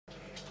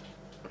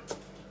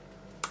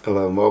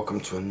Hello and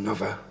welcome to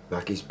another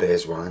Raggy's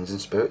Beers, Wines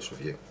and Spirits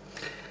review.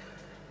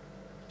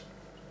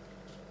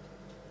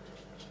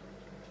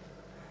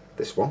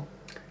 This one,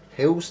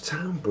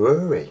 Hillstown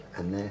Brewery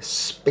and their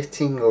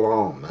Spitting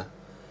Llama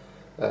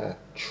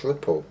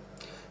Triple.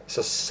 It's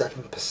a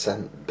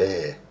 7%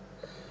 beer.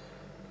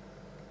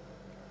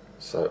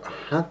 So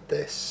I had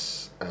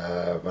this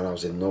when I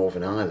was in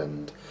Northern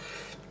Ireland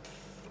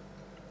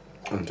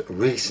and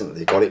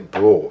recently got it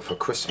brought for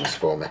Christmas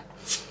for me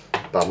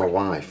by my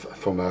wife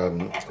from a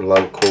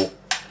local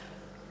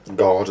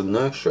garden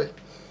nursery.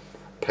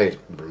 Paid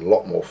a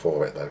lot more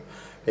for it though.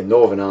 In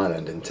Northern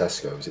Ireland in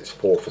Tesco's it's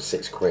 4 for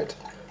 £6,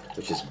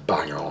 which is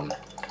bang on.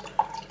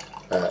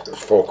 It was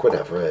 £4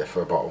 over here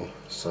for a bottle,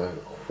 so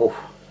whew,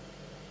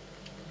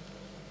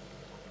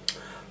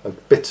 a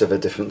bit of a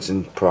difference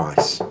in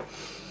price.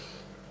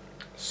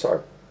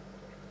 So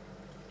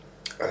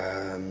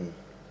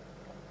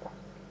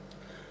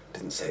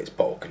didn't say it's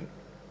bottle can.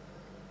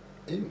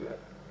 Ew,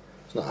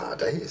 it's not out of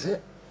date, is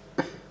it?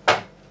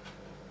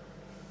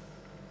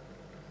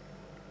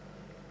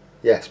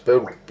 Yes,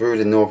 brewed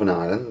in Northern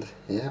Ireland,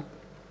 yeah.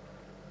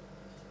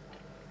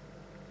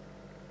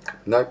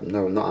 No,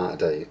 not out of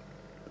date.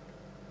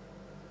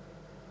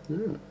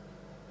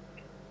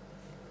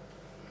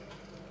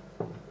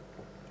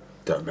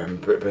 Don't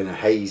remember it being a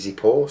hazy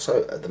pour,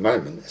 so at the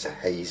moment it's a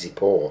hazy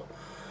pour.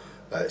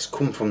 It's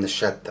come from the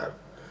shed though,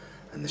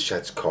 and the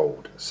shed's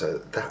cold, so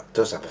that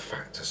does have a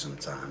factor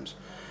sometimes.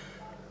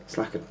 It's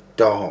like a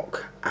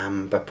dark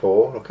amber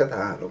pour, look at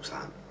that, it looks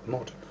like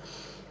mud.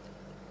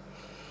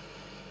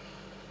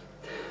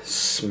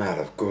 Smell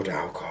of good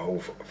alcohol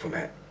from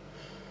it.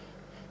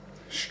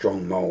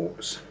 Strong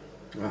malts.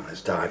 Right,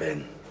 let's dive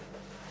in.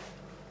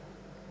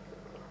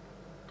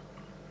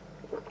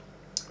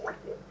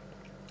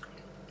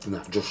 And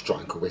I've just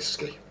drank a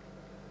whiskey.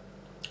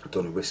 I've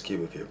done a whiskey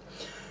review,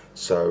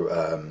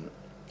 so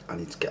I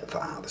need to get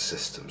that out of the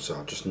system, so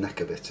I'll just neck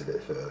a bit of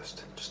it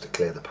first, just to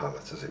clear the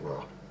palate as it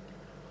were.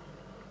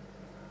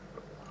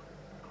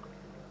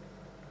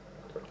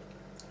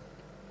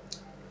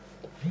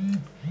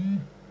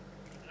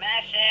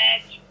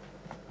 Message.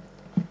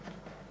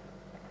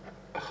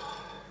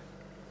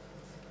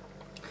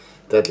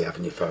 Deadly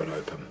having your phone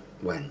open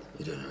when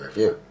you're doing a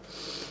review.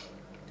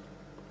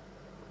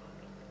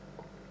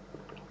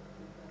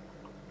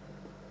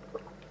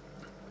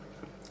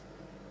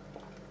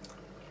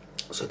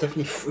 So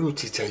definitely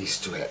fruity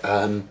taste to it,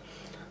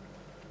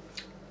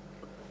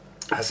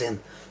 as in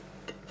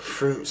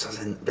fruits,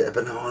 as in a bit of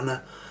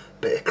banana,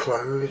 bit of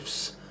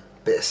cloves,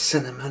 bit of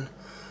cinnamon,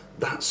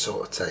 that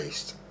sort of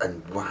taste,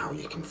 and wow,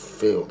 you can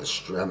feel the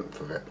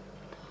strength of it.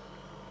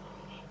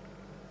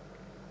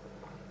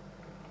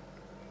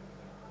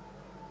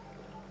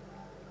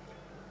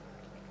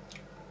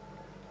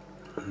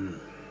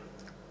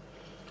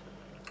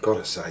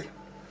 Gotta say,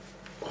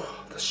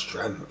 oh, the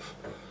strength,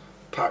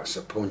 packs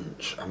a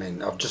punch. I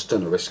mean, I've just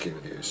done a whiskey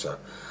review, so,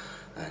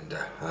 and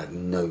I had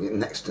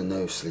next to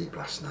no sleep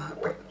last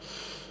night, but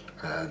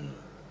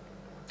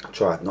I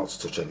tried not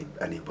to touch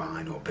any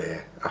wine or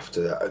beer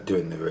after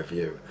doing the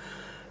review,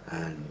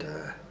 and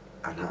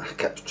I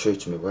kept true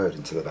to my word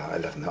until about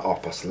 11, at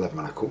 11,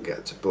 and I couldn't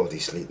get to bloody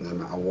sleep no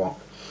matter what.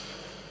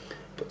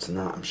 But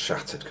tonight I'm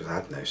shattered because I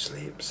had no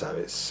sleep, so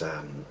it's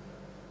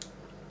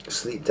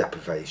sleep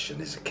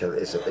deprivation is a killer.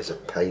 Is a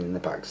pain in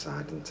the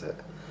backside, isn't it?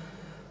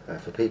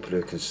 For people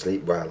who can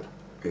sleep well,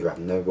 who have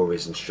no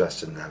worries and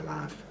stress in their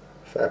life,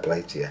 fair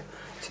play to you.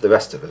 To the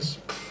rest of us,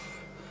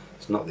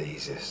 it's not the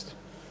easiest.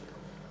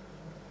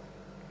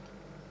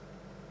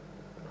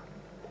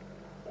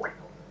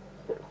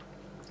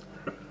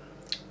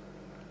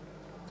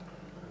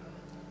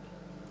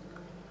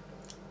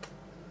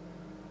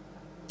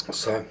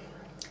 So,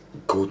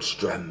 good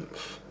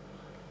strength.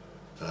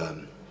 I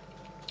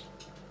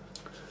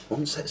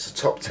wouldn't say it's a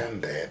top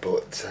 10 beer,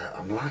 but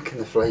I'm liking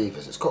the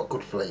flavours. It's got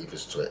good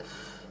flavours to it.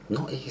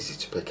 Not easy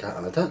to pick out,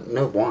 and I don't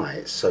know why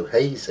it's so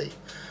hazy.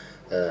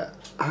 I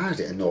had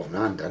it in Northern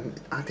Ireland.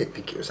 I didn't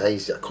think it was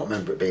hazy. I can't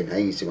remember it being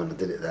hazy when I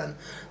did it then.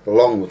 A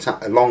long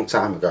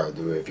time ago,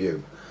 the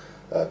review,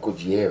 a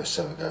good year or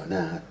so ago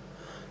now.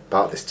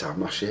 About this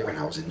time last year when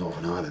I was in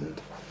Northern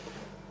Ireland.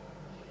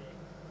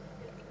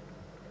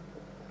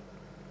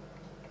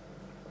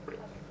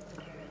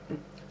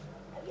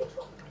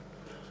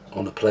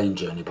 On a plane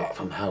journey back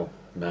from hell,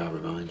 may I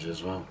remind you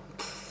as well.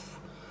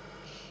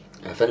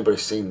 If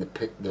anybody's seen the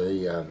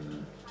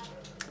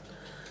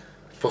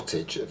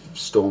footage of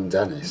Storm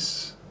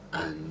Dennis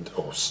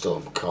or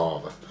Storm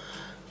Carver,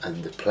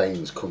 and the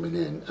planes coming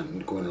in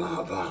and going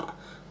like that,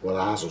 well,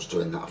 ours was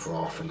doing that for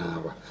half an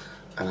hour,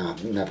 and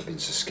I've never been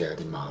so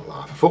scared in my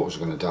life. I thought I was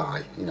going to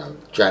die, you know,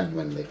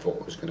 genuinely thought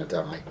I was going to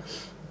die.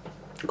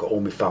 Got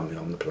all my family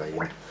on the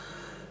plane.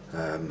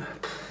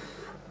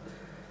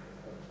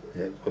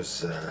 It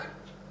was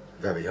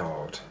very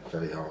hard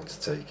to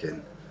take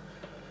in.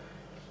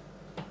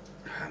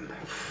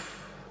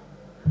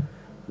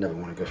 Never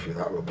want to go through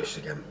that rubbish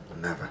again,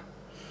 never.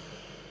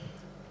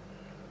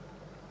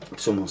 If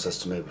someone says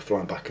to me, we're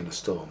flying back in a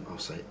storm, I'll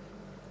say,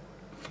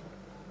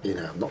 you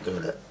know, I'm not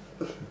doing it.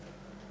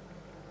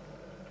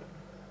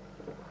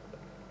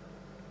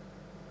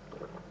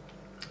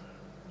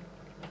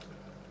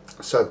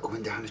 So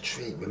going down a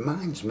tree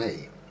reminds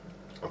me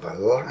of a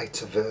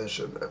lighter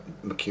version of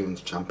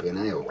McEwan's Champion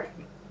Ale.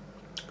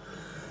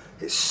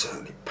 It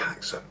certainly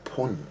packs a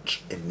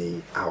punch in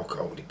the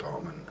alcohol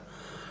department.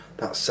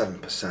 That's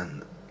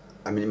 7%.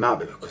 I mean, it might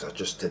be because I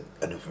just did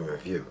another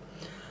review,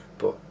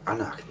 but I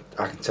know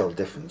I can tell the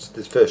difference.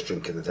 This first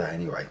drink of the day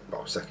anyway,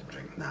 well, second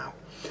drink now,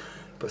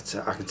 but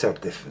I can tell the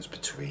difference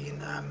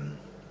between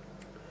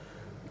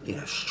you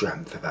know,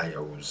 strength of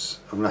ales,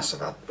 unless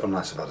I've had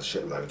a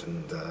shitload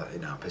and you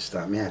know, pissed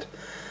out my head,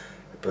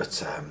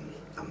 but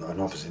I'm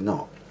obviously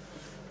not.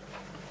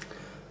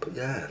 But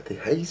yeah, the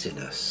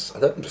haziness, I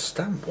don't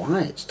understand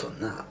why it's done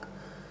that.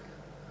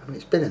 I mean,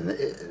 it's been in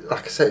the,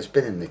 like I said, it's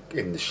been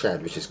in the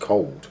shed, which is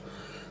cold.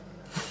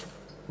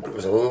 But it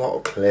was a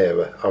lot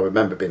clearer. I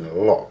remember it being a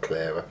lot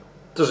clearer.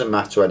 Doesn't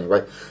matter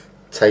anyway.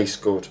 Tastes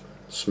good,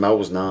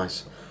 smells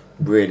nice,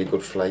 really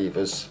good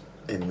flavours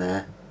in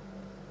there.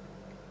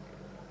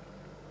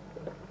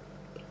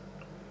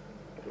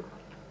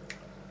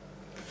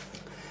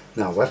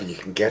 Now, whether you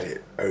can get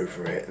it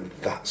over it,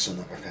 that's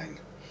another thing.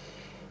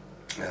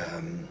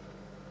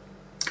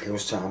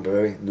 Hillstown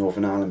Brewery,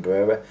 Northern Ireland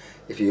Brewery.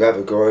 If you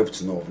ever go over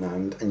to Northern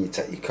Ireland and you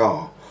take your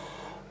car,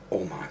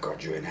 oh my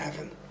God, you're in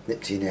heaven.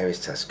 Nip to your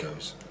nearest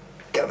Tesco's,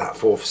 get that £4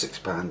 for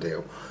 £6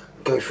 deal,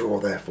 go through all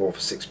their £4 for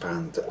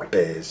 £6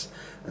 beers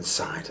and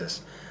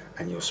ciders,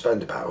 and you'll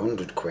spend about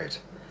 100 quid.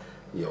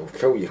 You'll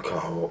fill your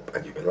car up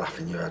and you'll be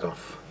laughing your head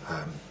off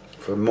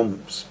for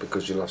months,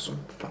 because you'll have some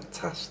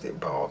fantastic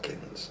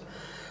bargains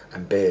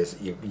and beers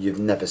that you've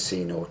never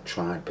seen or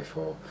tried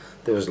before.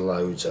 There was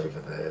loads over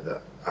there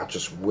that I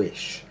just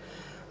wish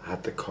I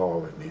had the car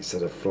with me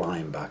instead of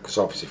flying back, because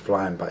obviously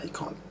flying back you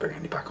can't bring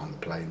any back on the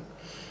plane,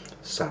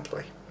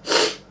 sadly,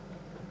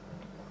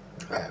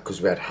 because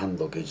we had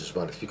hand luggage as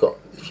well. If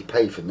you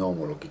pay for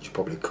normal luggage you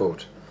probably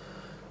could,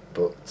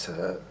 but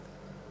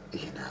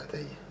you know,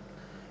 they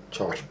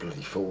charge a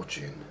bloody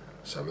fortune,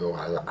 so we all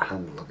had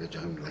hand luggage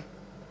only.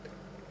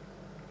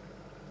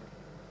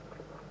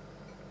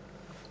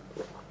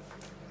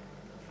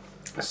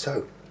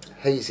 So,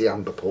 hazy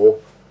amber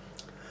pour,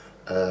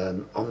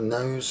 on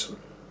nose,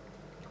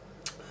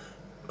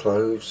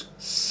 cloves,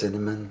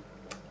 cinnamon,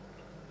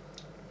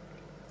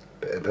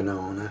 bit of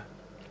banana,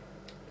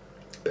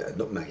 bit of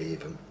nutmeg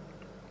even.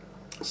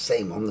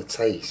 Same on the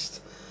taste,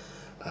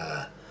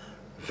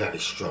 very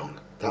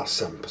strong. That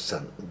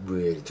 7%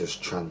 really does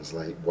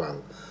translate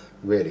well,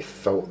 really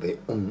felt the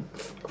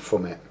oomph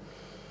from it.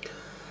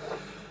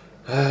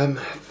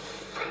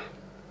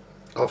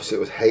 Obviously it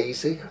was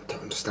hazy. I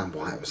don't understand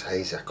why it was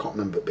hazy. I can't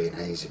remember it being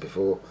hazy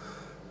before,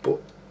 but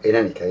in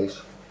any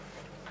case,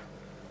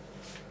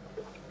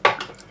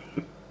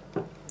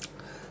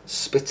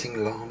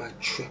 Spitting Llama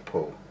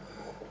Triple.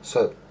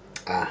 So,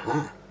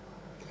 a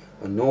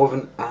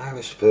Northern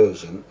Irish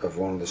version of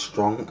one of the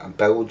strong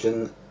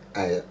Belgian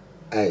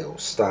ale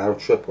style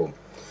triple.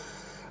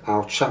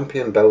 Our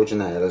champion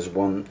Belgian ale has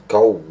won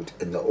gold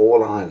in the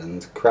All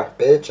Ireland Craft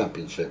Beer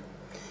Championship.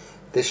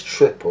 This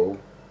triple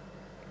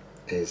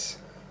is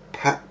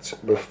packed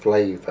with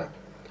flavour,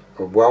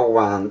 a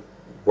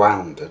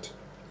well-rounded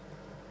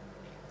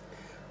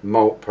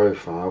malt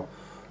profile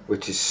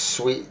which is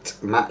sweet,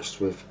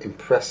 matched with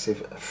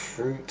impressive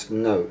fruit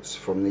notes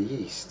from the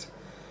yeast.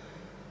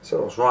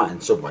 So I was right in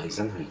some ways,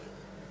 anyway.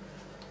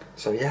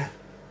 So yeah,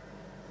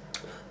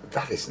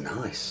 that is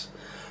nice.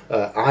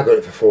 I got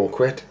it for 4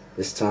 quid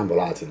this time. Well,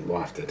 I didn't,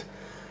 wife did,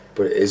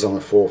 but it is on a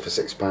 £4 for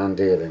 £6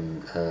 deal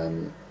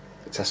in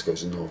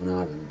Tesco's in Northern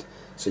Ireland.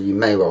 So you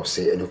may well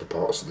see it in other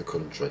parts of the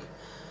country,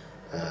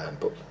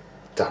 but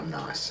damn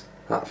nice.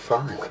 Out of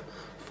 5,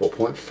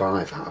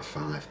 4.5 out of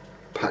 5.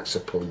 Packs a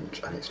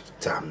punch and it's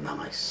damn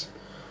nice.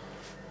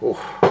 Oh,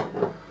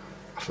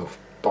 I feel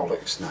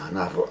bollocks now.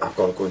 Now I've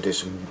got to go and do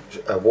some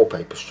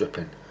wallpaper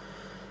stripping.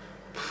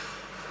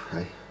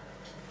 Hey,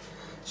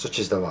 such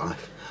is the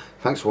life.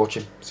 Thanks for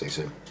watching. See you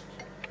soon.